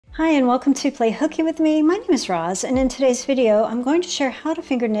Hi and welcome to Play Hooky with me. My name is Roz, and in today's video I'm going to share how to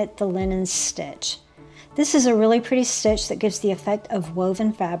finger knit the linen stitch. This is a really pretty stitch that gives the effect of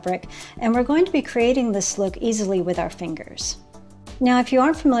woven fabric, and we're going to be creating this look easily with our fingers. Now, if you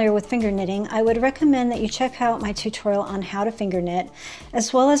aren't familiar with finger knitting, I would recommend that you check out my tutorial on how to finger knit,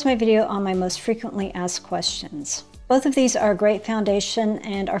 as well as my video on my most frequently asked questions. Both of these are a great foundation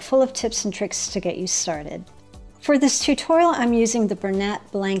and are full of tips and tricks to get you started. For this tutorial, I'm using the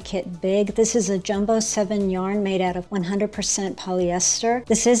Bernat Blanket Big. This is a jumbo 7 yarn made out of 100% polyester.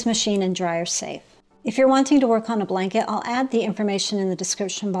 This is machine and dryer safe. If you're wanting to work on a blanket, I'll add the information in the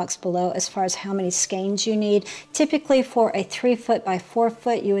description box below as far as how many skeins you need. Typically for a 3 foot by 4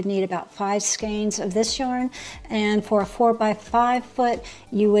 foot, you would need about 5 skeins of this yarn, and for a 4 by 5 foot,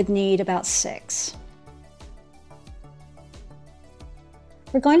 you would need about 6.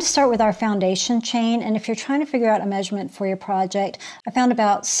 We're going to start with our foundation chain, and if you're trying to figure out a measurement for your project, I found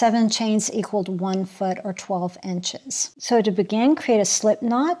about 7 chains equaled 1 foot or 12 inches. So to begin, create a slip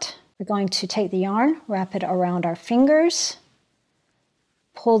knot. We're going to take the yarn, wrap it around our fingers,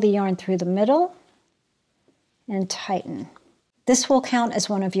 pull the yarn through the middle, and tighten. This will count as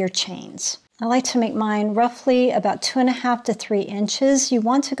one of your chains. I like to make mine roughly about 2.5 to 3 inches. You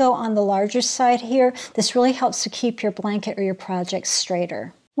want to go on the larger side here. This really helps to keep your blanket or your project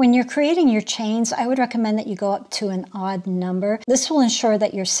straighter. When you're creating your chains, I would recommend that you go up to an odd number. This will ensure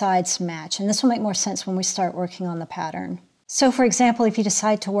that your sides match, and this will make more sense when we start working on the pattern. So for example, if you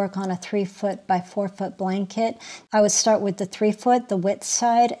decide to work on a 3 foot by 4 foot blanket, I would start with the 3 foot, the width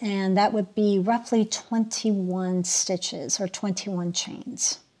side, and that would be roughly 21 stitches or 21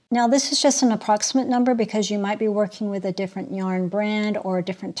 chains. Now this is just an approximate number because you might be working with a different yarn brand or a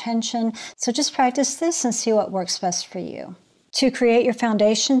different tension, so just practice this and see what works best for you. To create your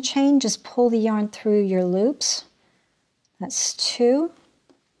foundation chain, just pull the yarn through your loops. That's 2,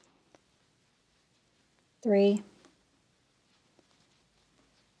 3,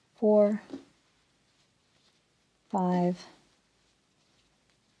 4, 5,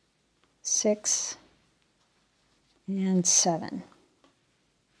 6, and 7.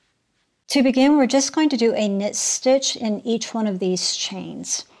 To begin, we're just going to do a knit stitch in each one of these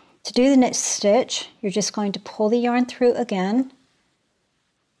chains. To do the knit stitch, you're just going to pull the yarn through again,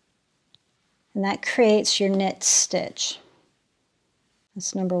 and that creates your knit stitch.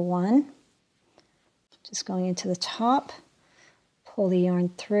 That's number 1. Just going into the top, pull the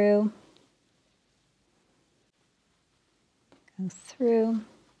yarn through, go through.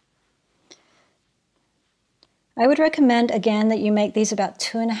 I would recommend, again, that you make these about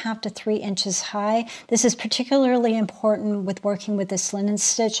 2.5 to 3 inches high. This is particularly important with working with this linen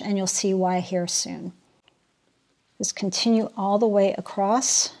stitch, and you'll see why here soon. Just continue all the way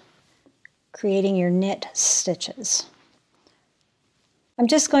across, creating your knit stitches. I'm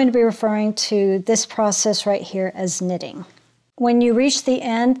just going to be referring to this process right here as knitting. When you reach the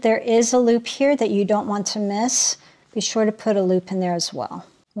end, there is a loop here that you don't want to miss. Be sure to put a loop in there as well.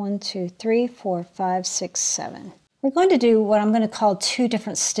 1, 2, 3, 4, 5, 6, 7. We're going to do what I'm going to call 2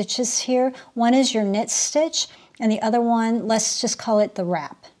 different stitches here. One is your knit stitch, and the other one, let's just call it the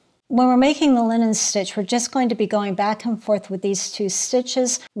wrap. When we're making the linen stitch, we're just going to be going back and forth with these 2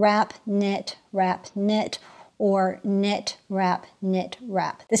 stitches, wrap, knit, or knit, wrap, knit,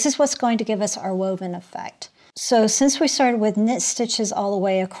 wrap. This is what's going to give us our woven effect. So since we started with knit stitches all the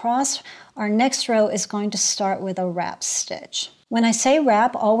way across, our next row is going to start with a wrap stitch. When I say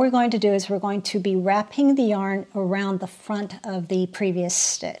wrap, all we're going to do is we're going to be wrapping the yarn around the front of the previous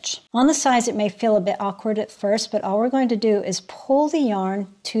stitch. On the sides, it may feel a bit awkward at first, but all we're going to do is pull the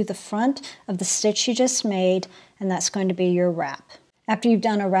yarn to the front of the stitch you just made, and that's going to be your wrap. After you've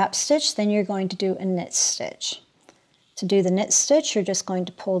done a wrap stitch, then you're going to do a knit stitch. To do the knit stitch, you're just going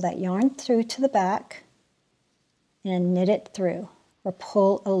to pull that yarn through to the back and knit it through, or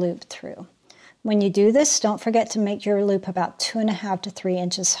pull a loop through. When you do this, don't forget to make your loop about 2.5 to 3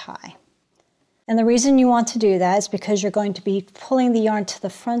 inches high. And the reason you want to do that is because you're going to be pulling the yarn to the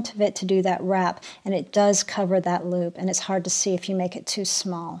front of it to do that wrap, and it does cover that loop, and it's hard to see if you make it too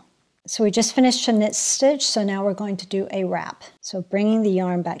small. So we just finished a knit stitch, so now we're going to do a wrap. So bringing the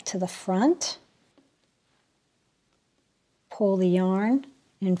yarn back to the front, pull the yarn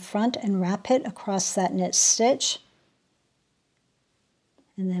in front and wrap it across that knit stitch,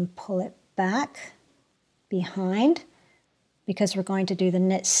 and then pull it back behind, because we're going to do the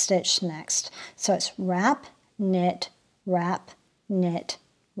knit stitch next. So it's wrap, knit, wrap, knit,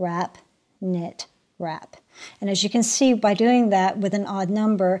 wrap, knit, wrap. And as you can see, by doing that with an odd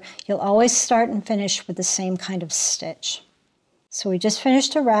number, you'll always start and finish with the same kind of stitch. So we just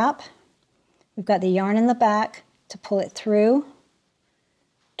finished a wrap. We've got the yarn in the back to pull it through,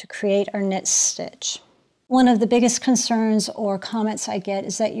 to create our knit stitch. One of the biggest concerns or comments I get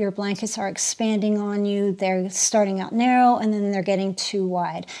is that your blankets are expanding on you. They're starting out narrow and then they're getting too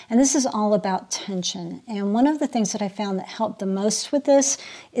wide. And this is all about tension. And one of the things that I found that helped the most with this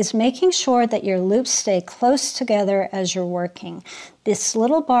is making sure that your loops stay close together as you're working. This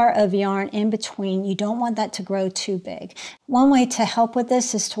little bar of yarn in between, you don't want that to grow too big. One way to help with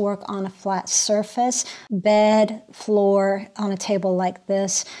this is to work on a flat surface, bed, floor, on a table like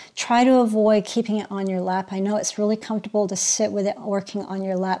this. Try to avoid keeping it on your lap. I know it's really comfortable to sit with it working on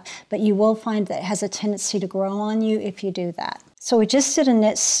your lap, but you will find that it has a tendency to grow on you if you do that. So we just did a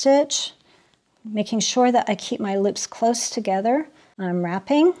knit stitch, making sure that I keep my loops close together. I'm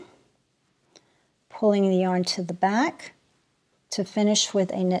wrapping, pulling the yarn to the back, to finish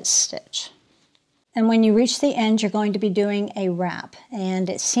with a knit stitch. And when you reach the end, you're going to be doing a wrap. And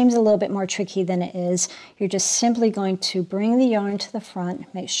it seems a little bit more tricky than it is. You're just simply going to bring the yarn to the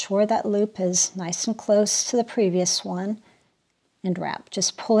front, make sure that loop is nice and close to the previous one, and wrap.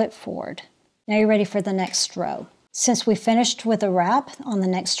 Just pull it forward. Now you're ready for the next row. Since we finished with a wrap, on the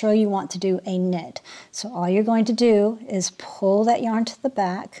next row you want to do a knit. So all you're going to do is pull that yarn to the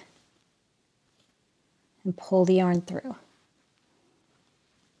back and pull the yarn through.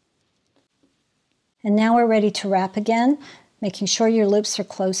 And now we're ready to wrap again, making sure your loops are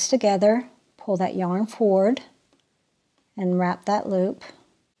close together. Pull that yarn forward and wrap that loop.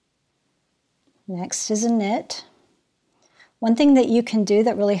 Next is a knit. One thing that you can do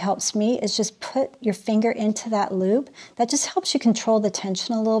that really helps me is just put your finger into that loop. That just helps you control the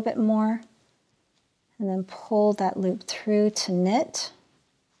tension a little bit more. And then pull that loop through to knit.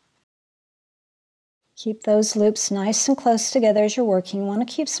 Keep those loops nice and close together as you're working. You want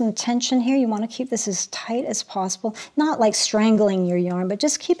to keep some tension here. You want to keep this as tight as possible. Not like strangling your yarn, but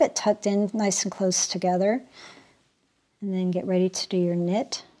just keep it tucked in nice and close together. And then get ready to do your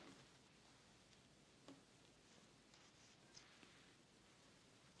knit.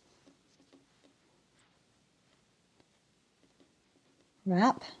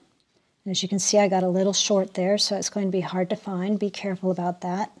 Wrap. As you can see, I got a little short there, so it's going to be hard to find. Be careful about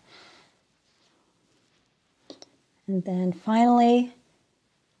that. And then finally,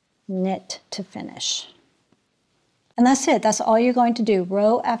 knit to finish. And that's it. That's all you're going to do,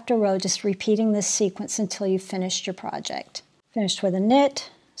 row after row, just repeating this sequence until you've finished your project. Finished with a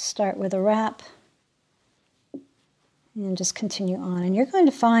knit, start with a wrap, and just continue on. And you're going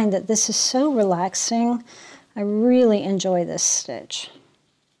to find that this is so relaxing. I really enjoy this stitch.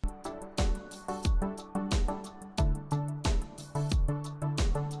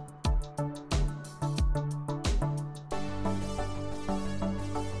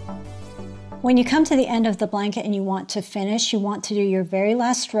 When you come to the end of the blanket and you want to finish, you want to do your very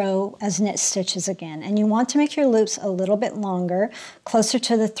last row as knit stitches again. And you want to make your loops a little bit longer, closer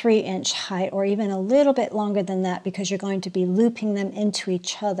to the 3-inch height, or even a little bit longer than that, because you're going to be looping them into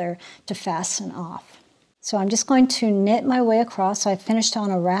each other to fasten off. So I'm just going to knit my way across. I finished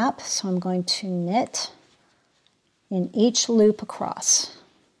on a wrap, so I'm going to knit in each loop across.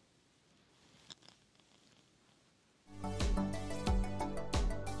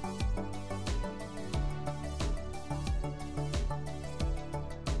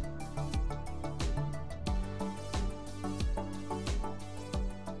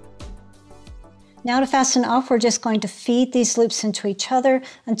 Now to fasten off, we're just going to feed these loops into each other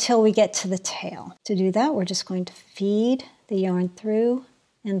until we get to the tail. To do that, we're just going to feed the yarn through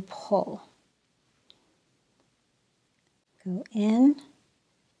and pull. Go in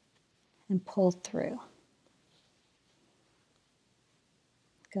and pull through.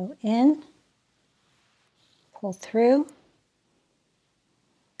 Go in, pull through,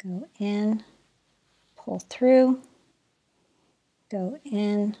 go in, pull through, go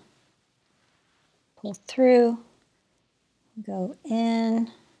in, pull through, go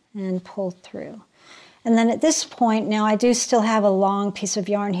in, and pull through. And then at this point, now I do still have a long piece of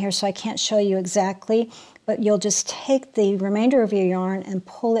yarn here, so I can't show you exactly, but you'll just take the remainder of your yarn and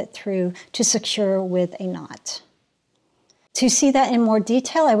pull it through to secure with a knot. To see that in more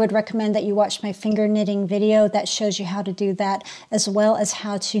detail, I would recommend that you watch my finger knitting video that shows you how to do that, as well as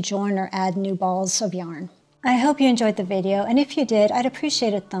how to join or add new balls of yarn. I hope you enjoyed the video, and if you did, I'd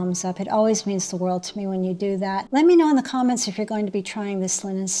appreciate a thumbs up. It always means the world to me when you do that. Let me know in the comments if you're going to be trying this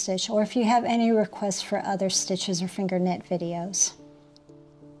linen stitch, or if you have any requests for other stitches or finger knit videos.